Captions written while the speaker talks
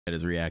that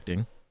is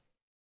reacting.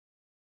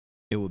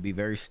 It would be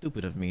very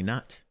stupid of me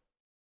not.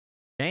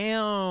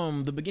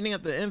 Damn, the beginning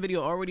of the end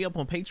video already up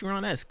on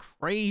Patreon. That's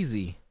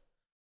crazy.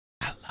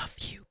 I love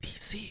you,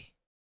 PC.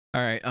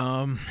 All right,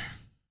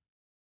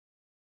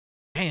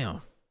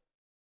 damn.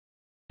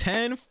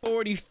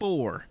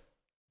 1044,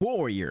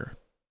 Warrior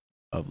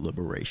of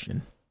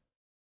Liberation.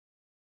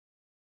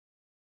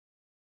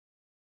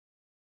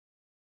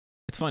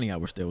 It's funny how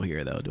we're still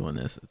here though doing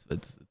this.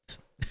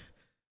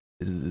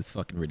 It's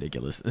fucking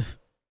ridiculous.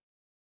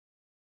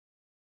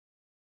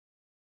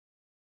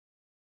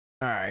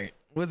 All right,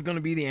 what's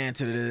gonna be the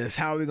answer to this?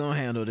 How are we gonna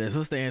handle this?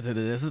 What's the answer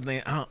to this?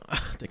 I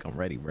think I'm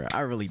ready, bro. I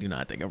really do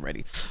not think I'm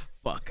ready.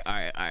 Fuck. All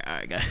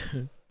right,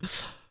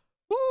 guys.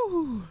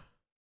 Woo.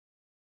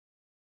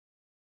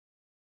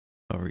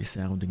 A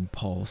resounding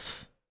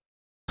pulse.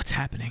 What's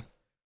happening?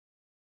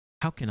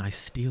 How can I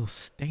still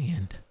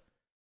stand?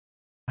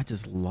 I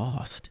just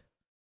lost.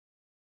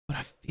 But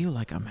I feel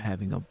like I'm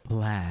having a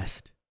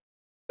blast.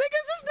 Is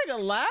this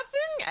nigga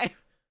laughing?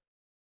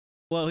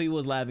 Well, he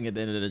was laughing at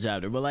the end of the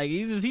chapter, but like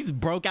he's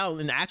broke out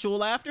in actual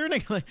laughter.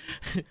 Nigga, like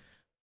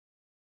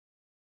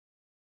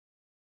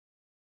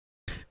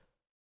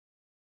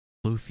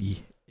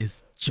Luffy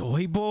is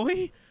Joy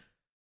Boy?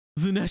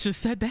 Zunesha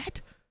said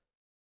that?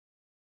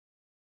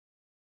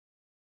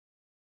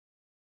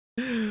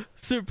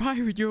 Sir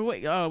Pirate, you're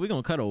awake. Oh, we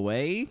gonna cut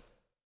away?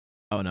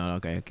 Oh no,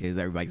 okay, is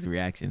everybody's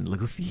reaction.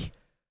 Luffy.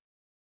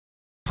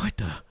 What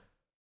the?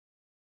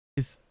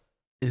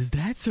 Is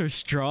that Sir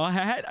Straw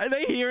Hat? Are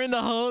they hearing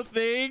the whole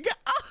thing?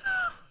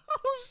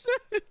 Oh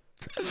shit.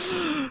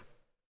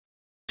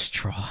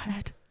 Straw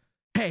Hat?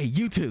 Hey,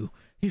 you two.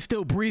 He's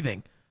still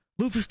breathing.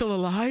 Luffy's still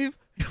alive?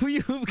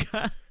 You've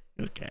got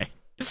okay.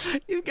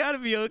 You gotta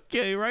be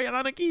okay, right,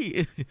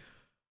 Anaki?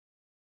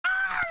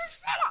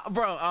 Shut up,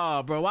 bro.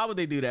 Oh, bro, why would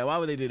they do that? Why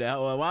would they do that?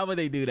 Why would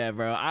they do that,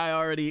 bro? I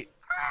already.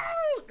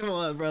 Come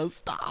on, bro,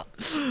 stop.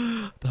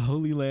 The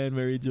Holy Land,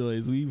 Mary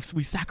Joys.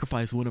 We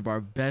sacrificed one of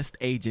our best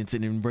agents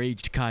and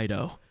enraged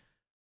Kaido.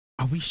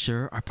 Are we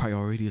sure our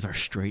priorities are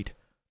straight?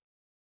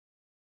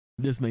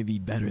 This may be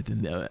better than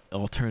the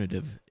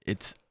alternative.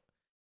 It's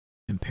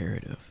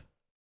imperative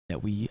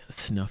that we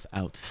snuff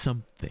out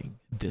something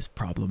this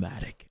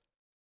problematic.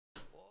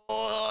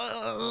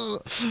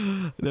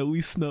 That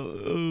we snuff.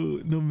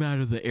 No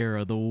matter the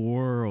era, the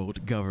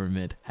world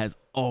government has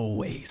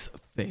always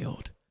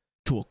failed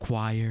to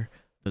acquire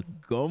the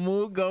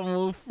Gomu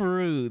Gomu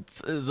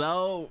fruits.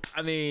 So,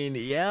 I mean,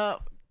 yeah,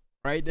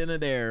 right then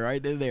and there,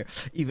 right then and there.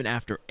 Even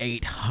after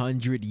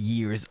 800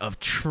 years of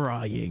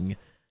trying,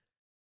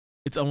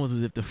 it's almost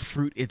as if the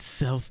fruit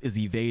itself is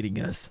evading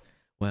us.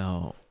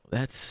 Well,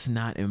 that's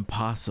not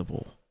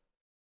impossible.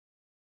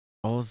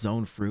 All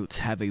ZOAN fruits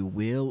have a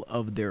will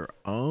of their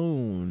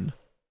own.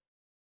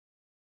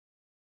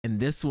 And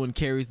this one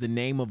carries the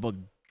name of a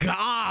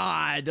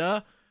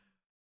god.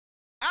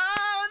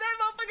 Oh, that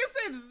motherfucker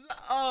said,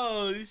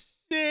 oh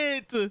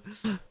shit.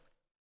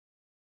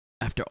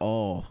 After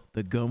all,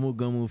 the Gomu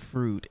Gomu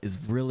fruit is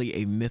really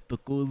a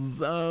mythical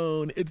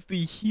ZOAN. It's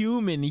the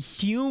human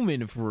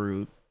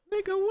fruit.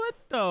 Nigga, what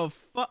the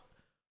fuck?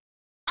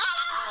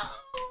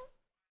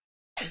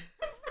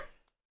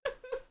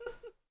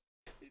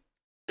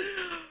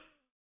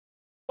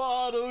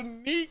 God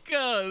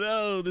Nikka,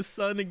 no, the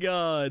Son of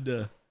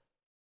God.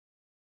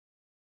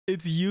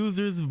 Its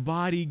user's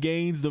body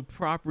gains the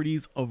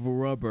properties of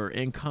rubber.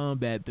 In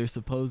combat, they're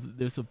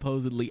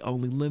supposedly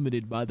only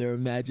limited by their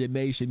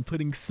imagination,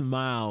 putting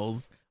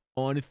smiles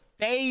on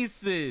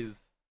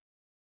faces.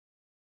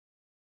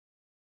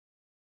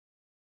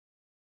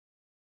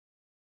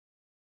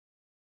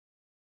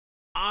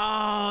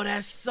 Oh,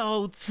 that's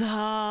so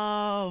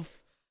tough.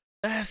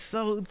 That's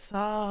so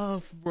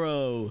tough,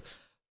 bro.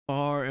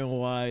 Far and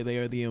wide, they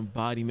are the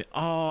embodiment.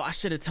 Oh, I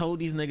should have told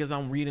these niggas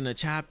I'm reading a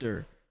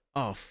chapter.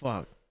 Oh,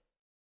 fuck.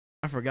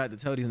 I forgot to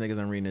tell these niggas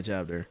I'm reading a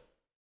chapter.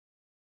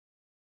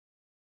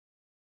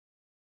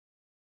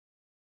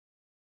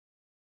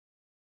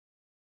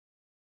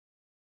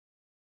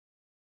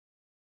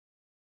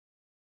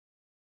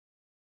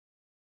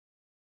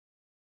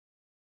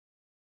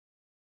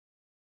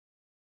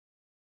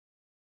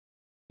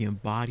 The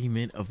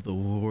embodiment of the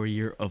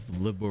warrior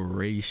of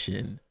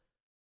liberation.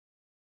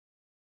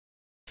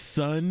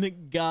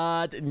 Sun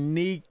God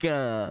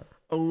Nikka.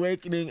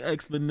 Awakening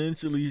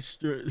exponentially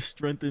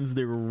strengthens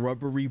their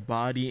rubbery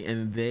body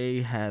and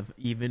they have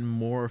even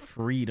more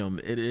freedom.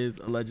 It is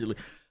allegedly.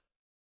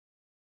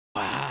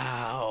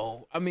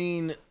 Wow. I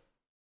mean,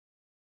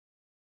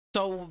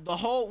 so the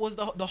whole was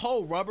the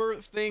whole rubber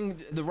thing.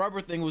 The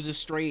rubber thing was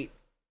just straight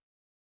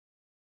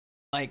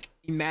like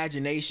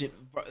imagination.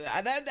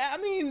 I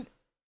mean,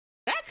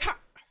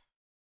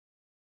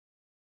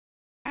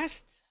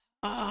 that's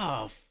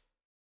tough.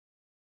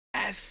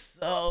 That's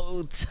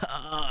so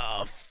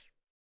tough.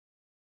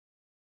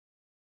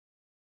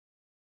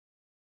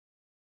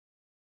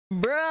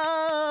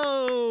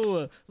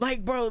 Bro,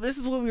 like, bro, this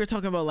is what we were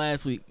talking about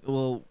last week.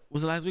 Well,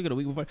 was it last week or the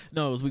week before?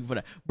 No, it was the week before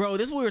that. Bro,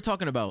 this is what we were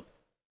talking about.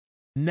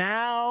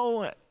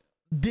 Now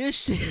This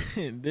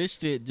shit, this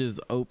shit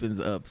just opens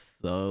up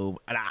so,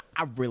 and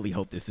I really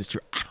hope this is true.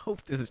 I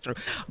hope this is true,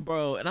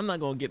 bro. And I'm not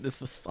gonna get this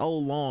for so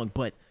long,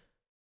 but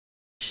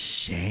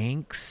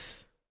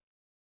Shanks,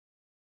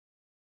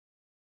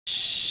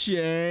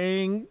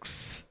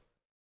 Shanks,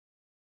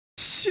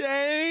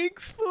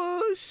 Shanks,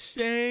 bro,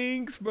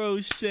 Shanks, bro,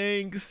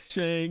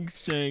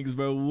 Shanks,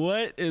 bro.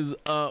 What is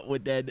up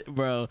with that,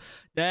 bro?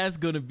 That's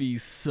gonna be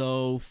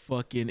so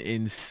fucking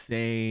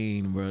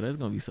insane, bro. That's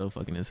gonna be so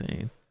fucking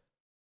insane.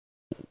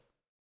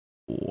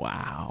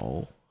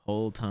 Wow.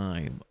 Whole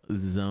time.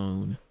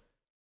 Zone.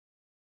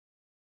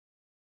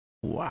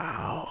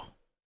 Wow.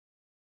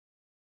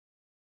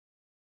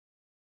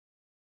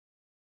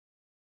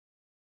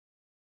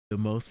 The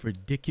most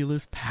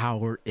ridiculous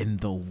power in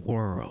the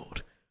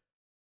world.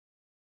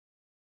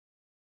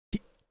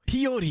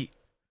 Hiyori!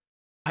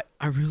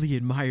 I really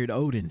admired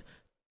Odin.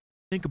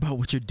 Think about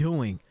what you're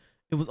doing.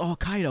 It was all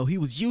Kaido. He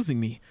was using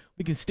me.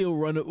 We can still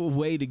run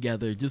away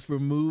together. Just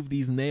remove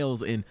these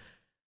nails and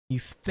you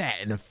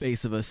spat in the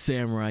face of a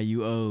samurai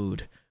you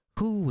owed.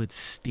 Who would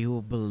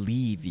still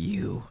believe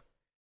you?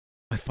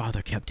 My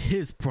father kept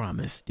his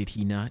promise, did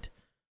he not?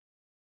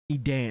 He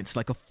danced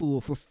like a fool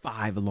for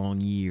 5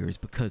 long years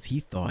because he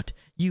thought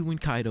you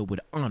and Kaido would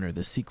honor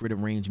the secret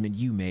arrangement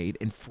you made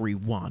and free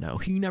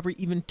Wano. He never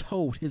even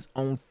told his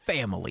own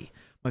family.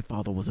 My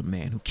father was a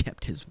man who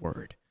kept his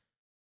word.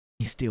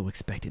 He still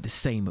expected the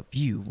same of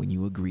you when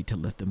you agreed to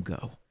let them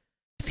go.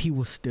 If he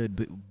was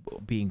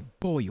being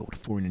boiled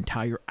for an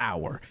entire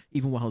hour,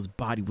 even while his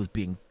body was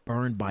being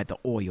burned by the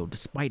oil,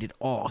 despite it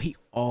all, he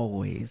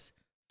always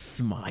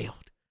smiled.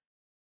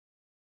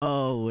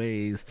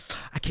 Always.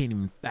 I can't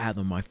even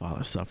fathom my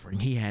father's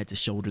suffering. He had to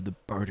shoulder the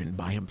burden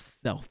by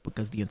himself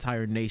because the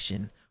entire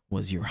nation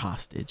was your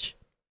hostage.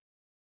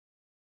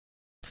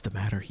 What's the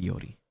matter,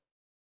 Hiyori?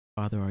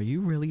 Father, are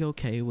you really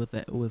okay with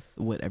that, with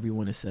what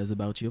everyone says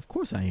about you? Of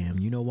course I am.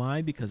 You know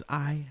why? Because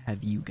I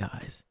have you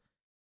guys.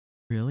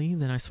 Really?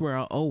 Then I swear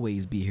I'll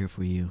always be here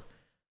for you.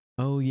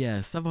 Oh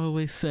yes, I've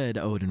always said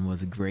Odin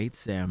was a great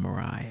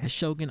samurai. As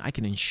Shogun, I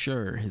can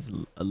ensure his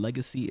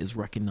legacy is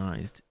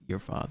recognized, your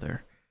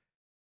father.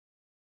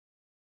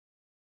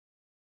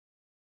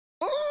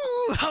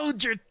 Ooh,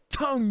 hold your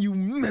tongue, you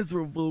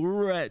miserable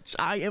wretch.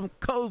 I am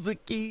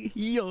Kozuki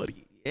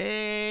Hiyori.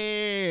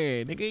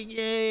 Yeah, nigga,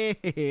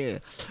 yeah.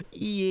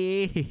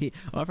 Yeah.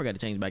 Oh, I forgot to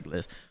change back to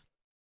this.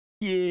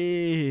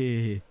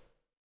 Yeah.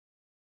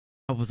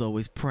 I was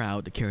always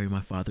proud to carry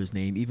my father's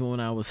name, even when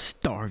I was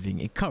starving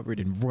and covered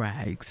in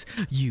rags.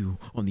 You,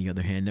 on the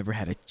other hand, never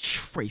had a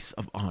trace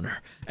of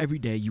honor. Every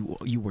day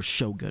you were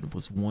Shogun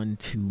was one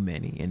too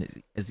many,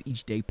 and as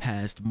each day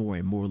passed, more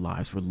and more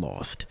lives were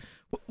lost.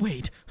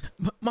 Wait,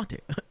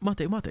 Mate.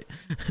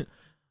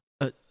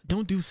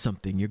 Don't do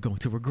something you're going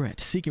to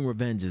regret. Seeking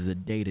revenge is a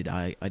dated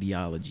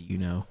ideology, you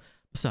know.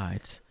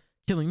 Besides,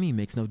 killing me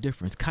makes no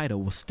difference. Kaido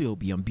will still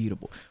be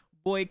unbeatable.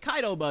 Boy,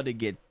 Kaido about to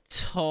get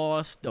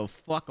tossed the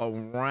fuck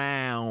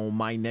around,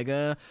 my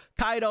nigga.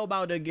 Kaido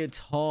about to get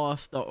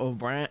tossed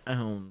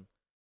around.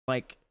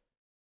 Like,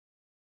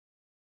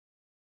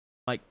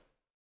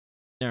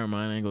 never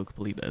mind, I ain't gonna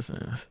complete that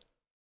sentence.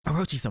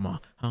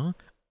 Orochi-sama, huh?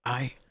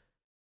 I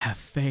have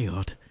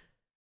failed.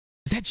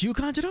 Is that you,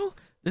 Kanjiro?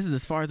 This is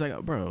as far as I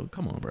got, bro.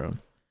 Come on, bro.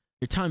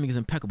 Your timing is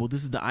impeccable.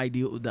 This is the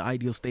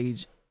ideal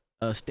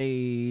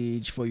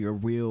stage for your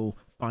real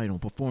final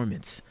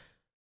performance.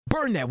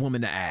 Burn that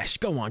woman to ash.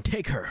 Go on,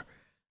 take her.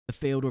 The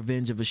failed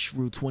revenge of a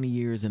shrew 20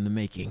 years in the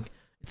making.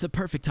 It's the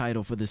perfect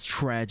title for this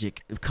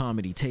tragic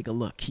comedy. Take a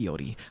look,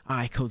 Hiyori.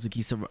 I, a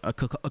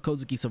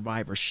Kozuki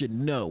survivor, should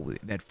know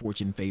that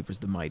fortune favors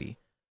the mighty.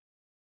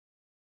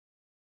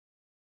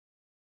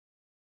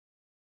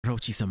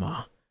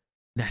 Orochi-sama,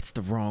 that's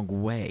the wrong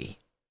way.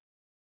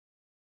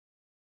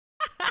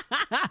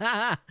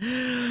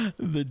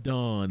 The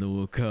dawn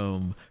will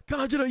come.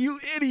 Kanjiro, you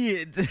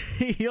idiot!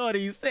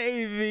 Hiyori,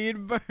 save me,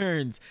 it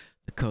burns.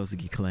 The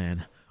Kozuki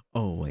clan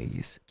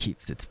always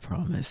keeps its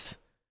promise.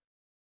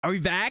 Are we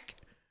back?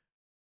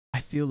 I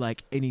feel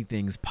like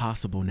anything's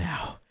possible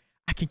now.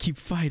 I can keep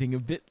fighting a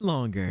bit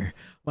longer.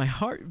 My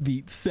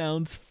heartbeat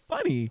sounds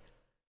funny.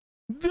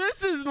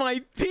 This is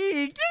my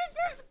peak. This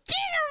is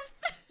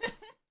cute.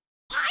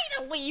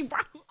 Finally, bro.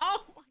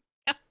 Oh my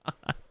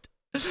god.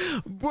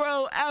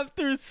 Bro,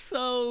 after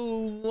so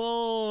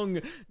long,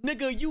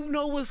 nigga, you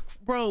know what's,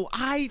 bro,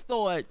 I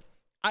thought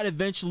I'd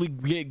eventually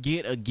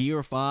get a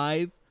Gear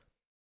 5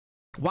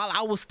 while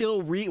I was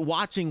still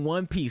watching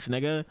One Piece,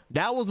 nigga.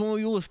 That was when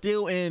we were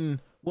still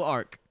in, what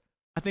arc?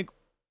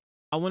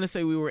 I want to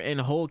say we were in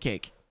Whole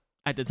Cake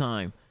at the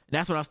time. And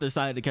that's when I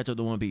decided to catch up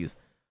to One Piece.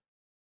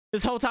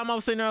 This whole time I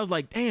was sitting there, I was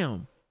like,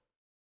 damn,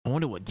 I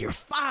wonder what Gear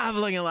 5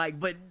 looking like.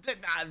 But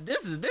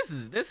this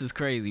is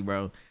crazy,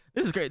 bro.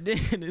 This is great.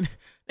 Nigga,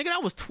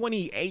 that was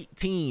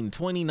 2018,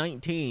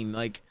 2019.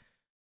 Like,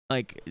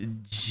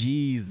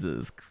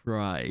 Jesus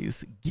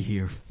Christ.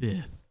 Gear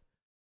 5th.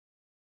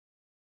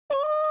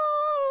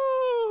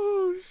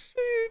 Oh,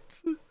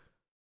 shit.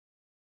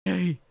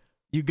 Hey,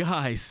 you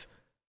guys.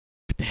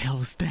 What the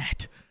hell is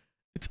that?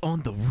 It's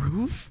on the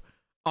roof?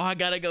 Oh, I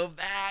gotta go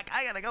back.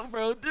 I gotta go,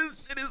 bro.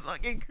 This shit is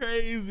fucking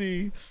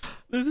crazy.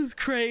 This is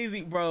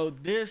crazy, bro.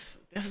 This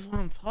is what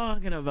I'm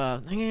talking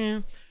about,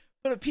 man.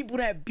 For the people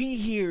that be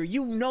here,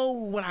 you know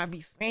what I be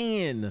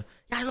saying. You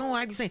guys know what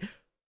I be saying.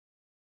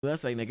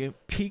 Let's say, nigga,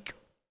 peak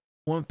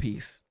One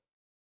Piece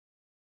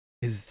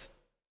is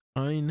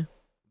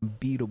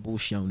unbeatable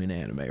shonen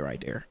anime right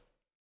there.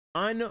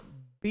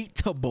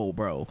 Unbeatable,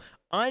 bro.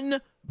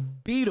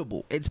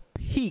 Unbeatable. It's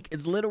peak.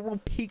 It's literal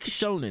peak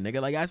shonen,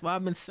 nigga. Like, that's what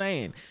I've been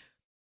saying.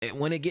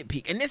 When it get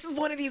peak, and this is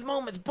one of these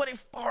moments, but it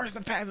far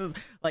surpasses,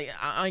 like,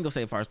 I ain't gonna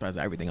say it far surpasses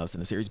everything else in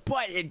the series,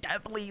 but it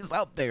definitely is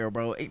up there,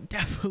 bro. It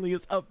definitely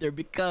is up there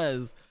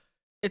because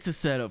it's a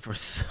setup for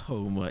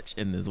so much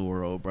in this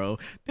world, bro.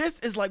 This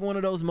is like one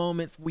of those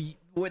moments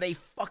where they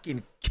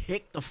fucking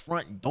kick the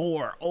front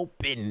door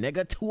open,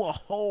 nigga, to a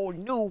whole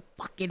new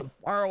fucking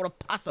world of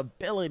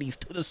possibilities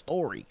to the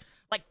story.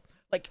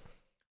 Like,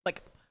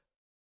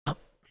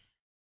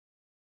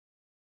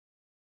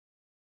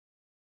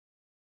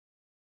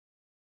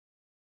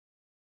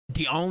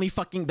 the only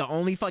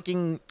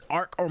fucking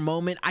arc or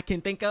moment I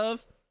can think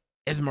of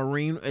is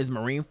Marine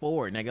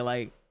 4, nigga.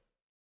 Like,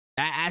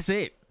 that's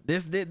it.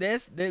 This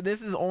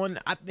is on.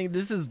 I think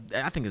this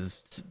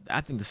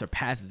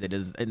surpasses it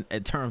as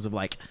in terms of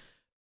like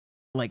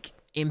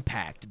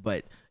impact.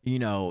 But you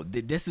know,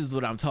 this is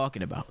what I'm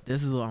talking about.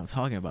 This is what I'm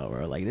talking about,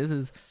 bro. Like, this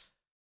is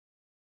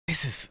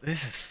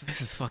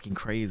fucking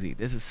crazy.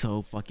 This is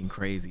so fucking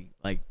crazy.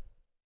 Like,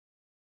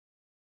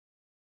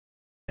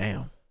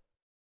 damn.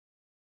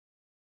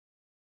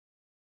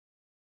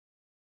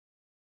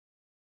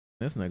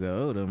 This nigga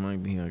Oda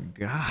might be a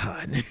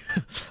god.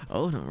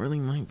 Oda really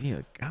might be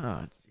a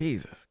god.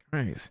 Jesus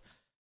Christ.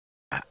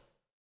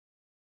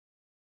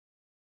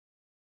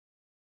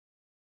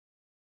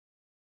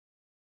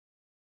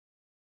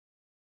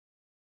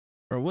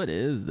 Bro, what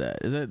is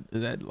that? Is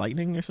that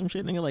lightning or some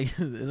shit, nigga? Like,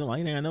 is it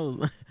lightning? I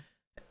know.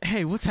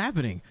 Hey, what's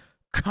happening?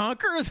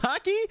 Conqueror's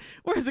hockey?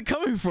 Where is it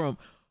coming from?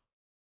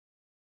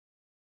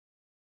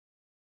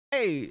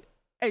 Hey,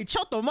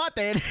 Choto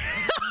Mate.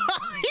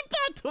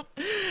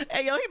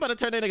 Hey, yo, he about to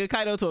turn that nigga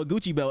Kaido to a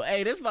Gucci belt.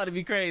 Hey, this about to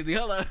be crazy.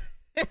 Hold up.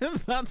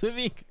 It's about to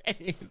be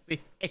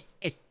crazy.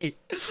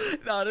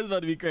 No, this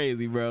about to be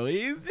crazy, bro.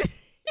 He's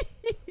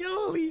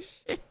holy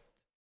shit.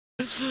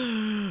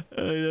 Oh,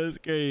 that's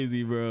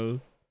crazy, bro.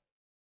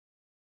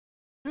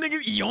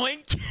 Niggas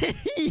yoink.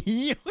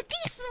 He's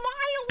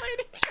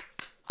smiling.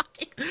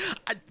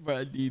 Bro,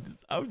 I need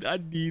this. I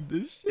need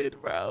this shit,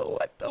 bro.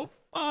 What the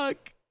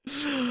fuck?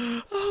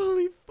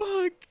 Holy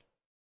fuck.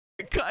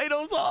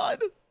 Kaido's on.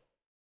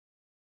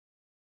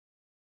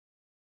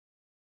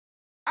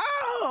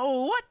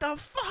 Oh, what the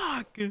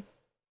fuck? He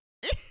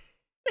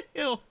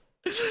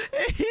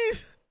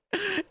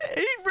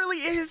really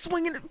is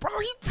swinging, bro.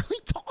 He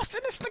really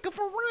tossing this nigga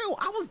for real.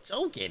 I was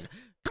joking,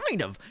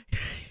 kind of.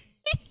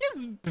 He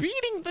is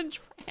beating the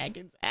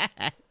dragon's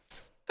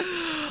ass.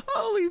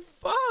 Holy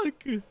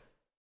fuck! Is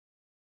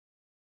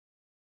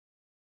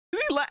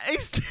he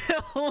he's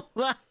still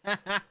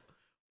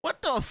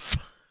What the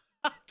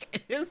fuck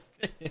is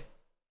this?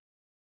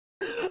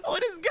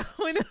 What is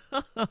going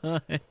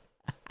on?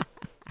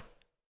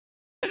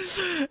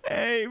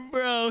 Hey,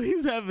 bro,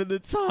 he's having the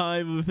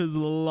time of his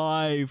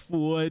life.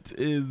 What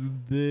is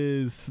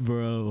this,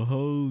 bro?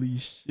 Holy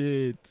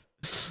shit.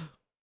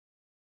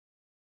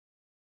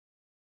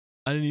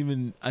 I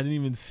didn't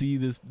even see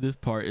this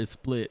part is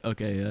split.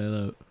 Okay, I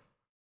know.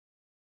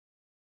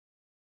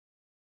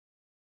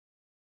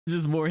 It's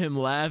just more him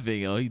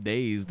laughing. Oh, he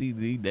dazed.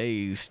 He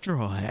dazed.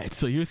 Straw Hat.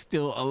 So you're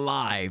still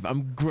alive.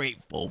 I'm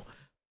grateful.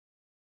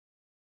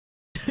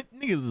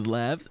 Niggas just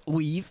laughs.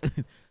 Weave.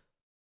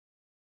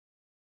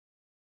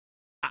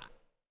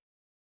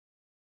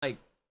 Like,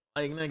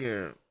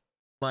 nigga,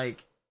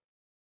 like,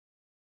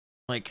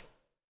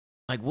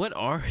 what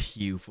are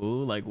you,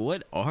 fool? Like,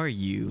 what are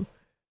you?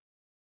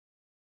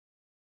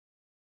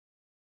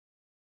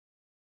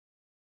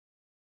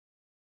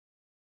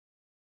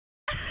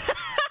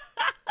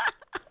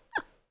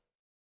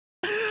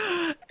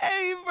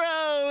 Hey,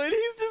 bro, and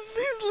he's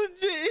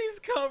legit, he's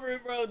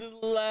covered, bro,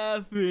 just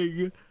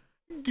laughing.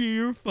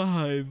 Gear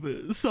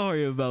 5.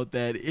 Sorry about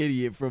that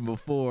idiot from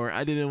before.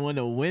 I didn't want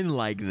to win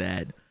like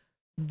that.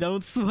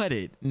 Don't sweat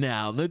it.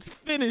 Now, let's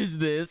finish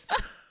this.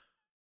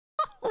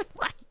 Oh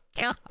my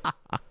god.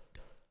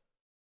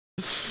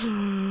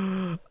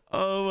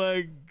 Oh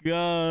my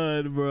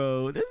god,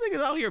 bro. This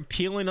nigga's out here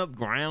peeling up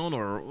ground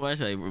or what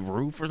should I say,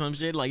 roof or some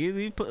shit. Like,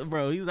 he's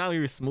out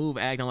here smooth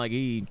acting like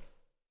he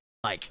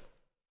like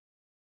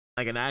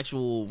an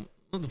actual,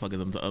 what the fuck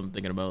is I'm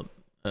thinking about?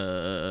 You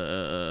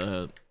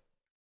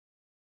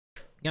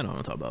know what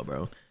I'm talking about,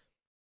 bro.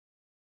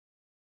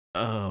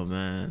 Oh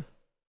man.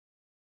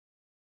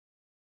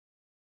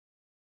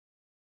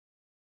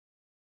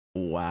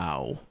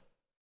 Wow.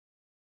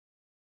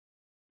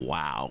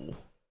 Wow.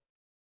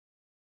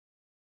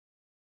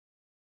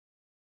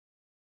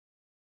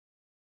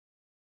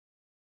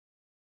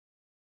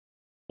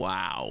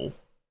 Wow.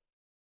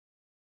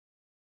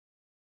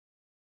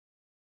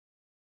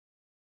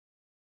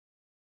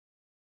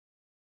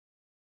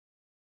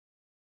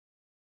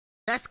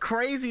 That's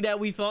crazy that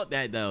we thought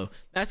that though.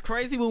 That's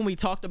crazy. When we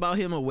talked about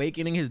him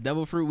awakening his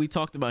devil fruit, we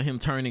talked about him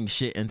turning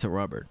shit into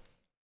rubber.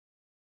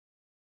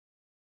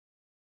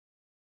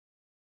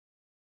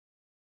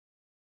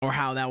 Or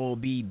how that will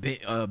be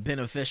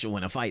beneficial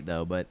in a fight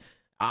though. But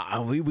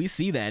we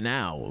see that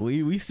now.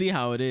 We see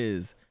how it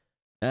is.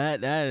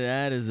 That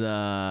is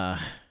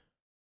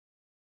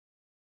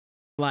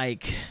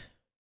like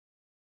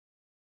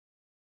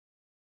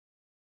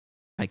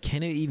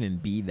can it even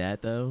be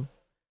that though?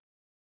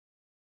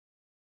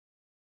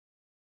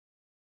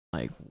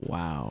 Like,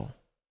 wow.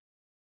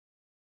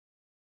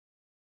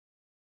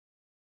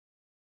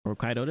 Or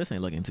Kaido, this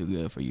ain't looking too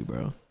good for you,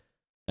 bro.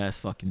 That's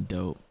fucking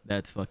dope.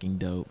 That's fucking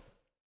dope.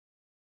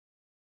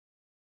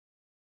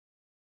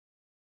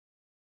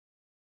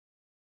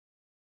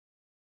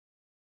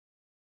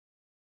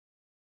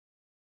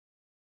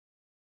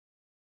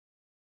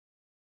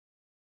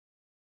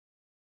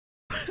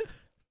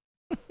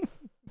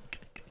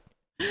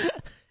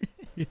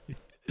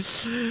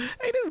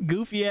 Hey, this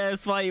goofy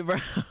ass fight, bro.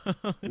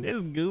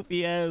 This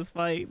goofy ass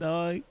fight,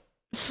 dog.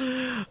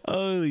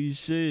 Holy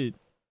shit.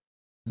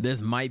 This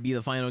might be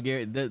the final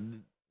gear.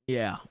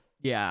 Yeah.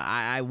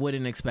 I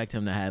wouldn't expect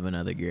him to have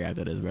another gear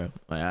after this, bro.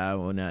 Like, I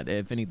would not.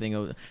 If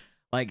anything,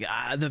 like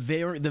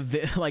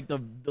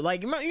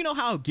like you know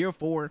how Gear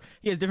 4,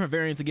 he has different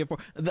variants of Gear 4.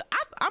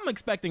 I'm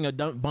expecting a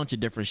bunch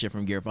of different shit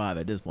from Gear 5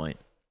 at this point.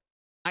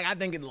 I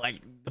think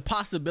like the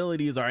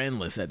possibilities are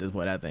endless at this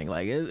point. I think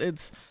like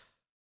it's.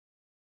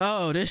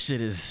 Oh, this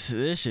shit is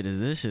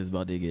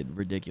about to get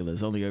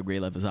ridiculous. Only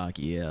upgrade left is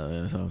hockey. Yeah,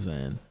 that's what I'm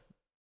saying.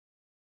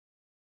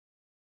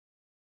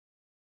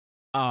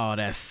 Oh,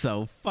 that's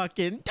so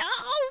fucking dope.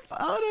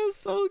 Oh,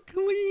 that's so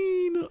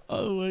clean.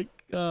 Oh my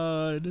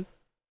god.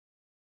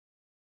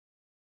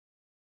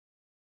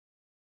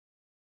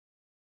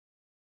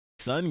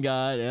 Sun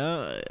God,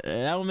 yeah,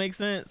 that would make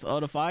sense. Oh,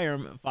 the fire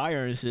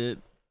and shit.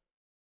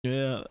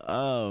 Yeah.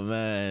 Oh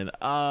man.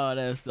 Oh,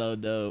 that's so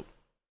dope.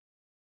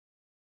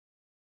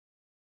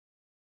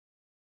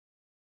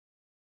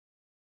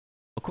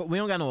 Of course, we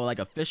don't got no like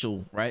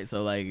official, right?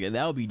 So like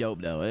that would be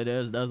dope though. It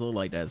does look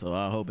like that. So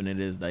I'm hoping it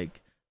is like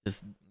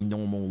just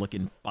normal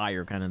looking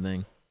fire kind of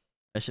thing.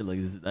 That shit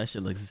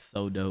looks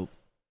so dope.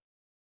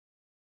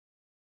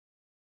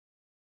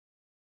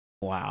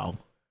 Wow.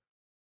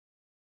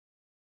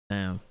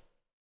 Damn.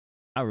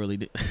 I really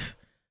did.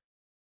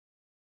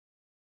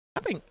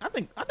 I think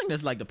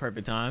that's like the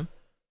perfect time.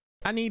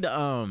 I need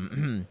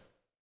to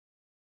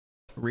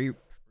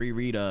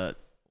reread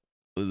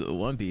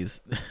One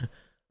Piece.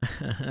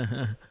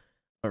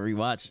 Or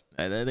rewatch.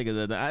 I think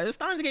it's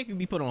Steins Gate can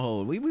be put on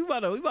hold. We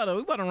about to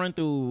run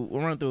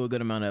through a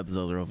good amount of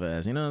episodes real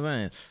fast. You know what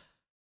I'm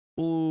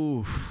saying?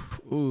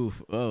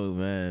 Oof. Oh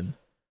man.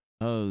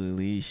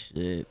 Holy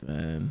shit,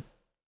 man.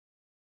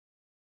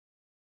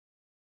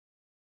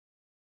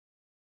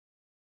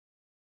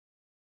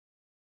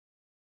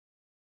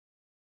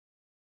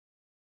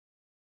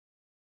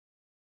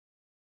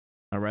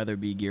 I'd rather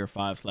be Gear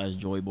 5 /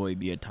 Joy Boy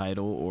be a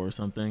title or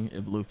something.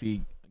 If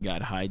Luffy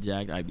got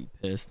hijacked, I'd be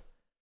pissed.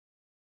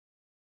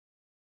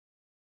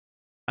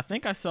 I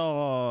think I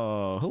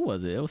saw, who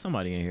was it? It was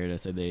somebody in here that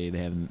said they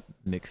have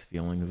mixed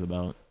feelings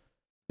about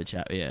the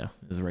chapter. Yeah,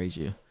 it was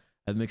Reiju. I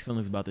have mixed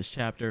feelings about this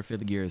chapter.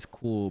 Fifth Gear is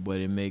cool, but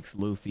it makes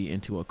Luffy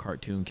into a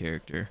cartoon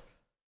character.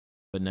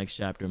 But next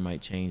chapter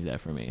might change that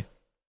for me.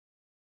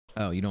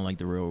 Oh, you don't like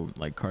the real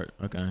like cart?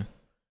 Okay,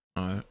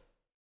 all right.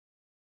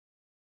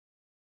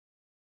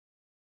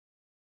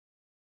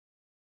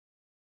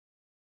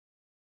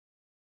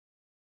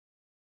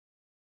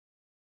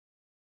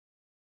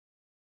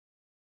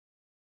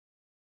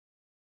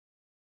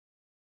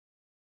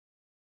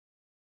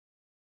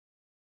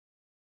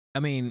 I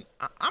mean,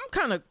 I'm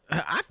kind of.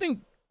 I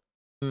think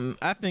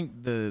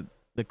the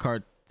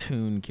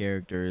cartoon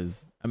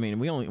characters. I mean,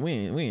 we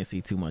didn't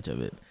see too much of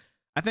it.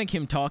 I think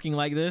him talking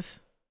like this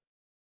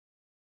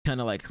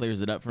kind of like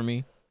clears it up for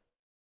me.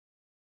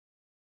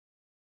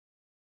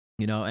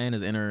 You know, and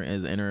his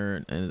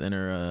inner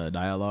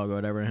dialogue or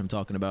whatever. Him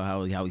talking about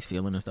how he's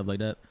feeling and stuff like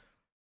that.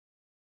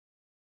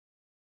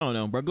 I don't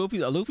know, bro.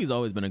 Luffy's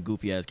always been a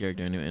goofy ass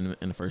character in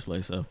the first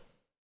place, so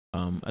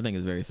I think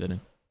it's very fitting.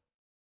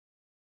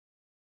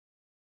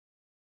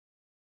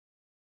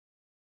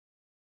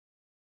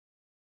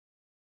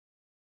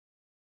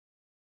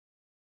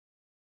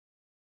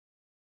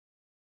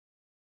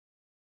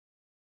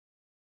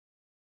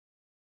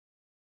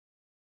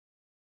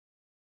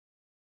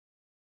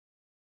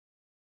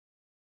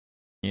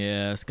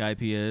 Yeah,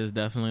 Skypea is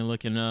definitely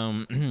looking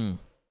a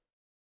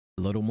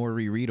little more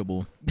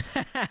rereadable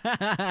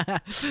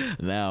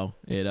now,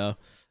 you know,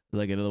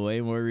 looking a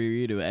way more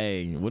rereadable.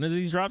 Hey, when is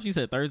these drops? You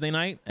said Thursday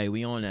night. Hey,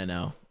 we on that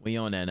now.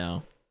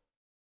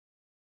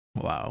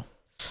 Wow.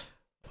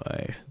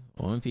 Boy,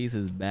 One Piece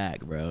is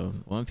back, bro.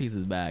 One Piece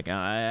is back.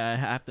 I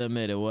have to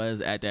admit, it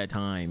was at that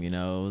time, you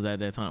know, it was at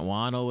that time.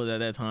 Wano was at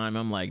that time.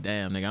 I'm like,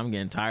 damn, nigga, I'm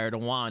getting tired of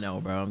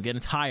Wano, bro. I'm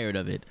getting tired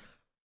of it,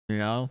 you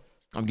know.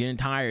 I'm getting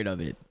tired of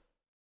it.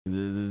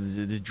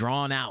 It's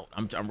drawn out.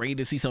 I'm ready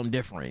to see something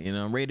different. You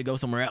know, I'm ready to go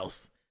somewhere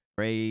else.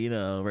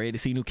 ready to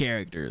see new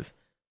characters.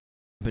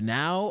 But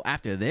now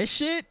after this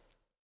shit,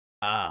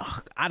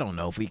 I don't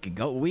know if we could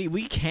go.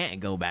 We can't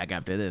go back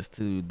after this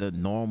to the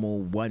normal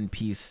One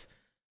Piece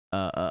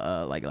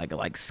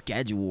like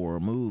schedule or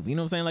move. You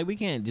know what I'm saying? Like we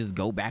can't just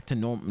go back to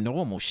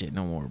normal shit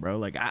no more, bro.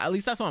 Like at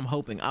least that's what I'm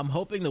hoping. I'm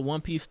hoping the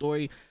One Piece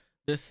story,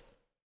 this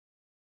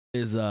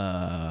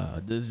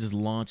just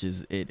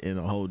launches it in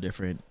a whole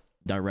different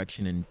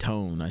direction and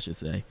tone, I should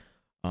say.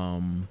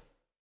 Nothing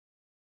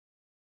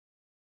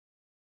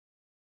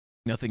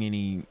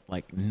any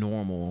like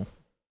normal.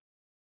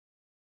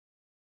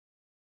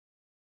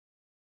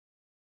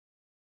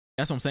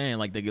 That's what I'm saying.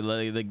 Like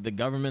the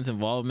government's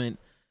involvement,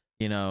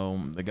 you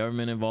know, the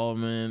government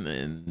involvement,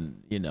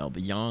 and you know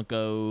the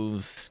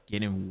Yonkos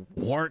getting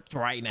worked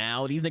right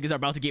now. These niggas are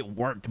about to get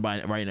worked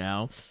by right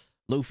now.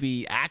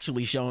 Luffy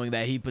actually showing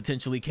that he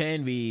potentially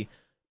can be,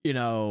 you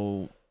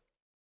know,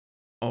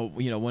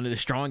 one of the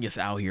strongest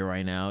out here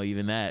right now.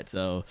 Even that.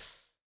 So,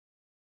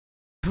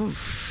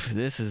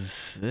 this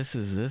is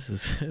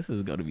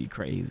gonna be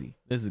crazy.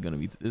 This is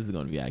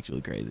gonna be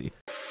actually crazy.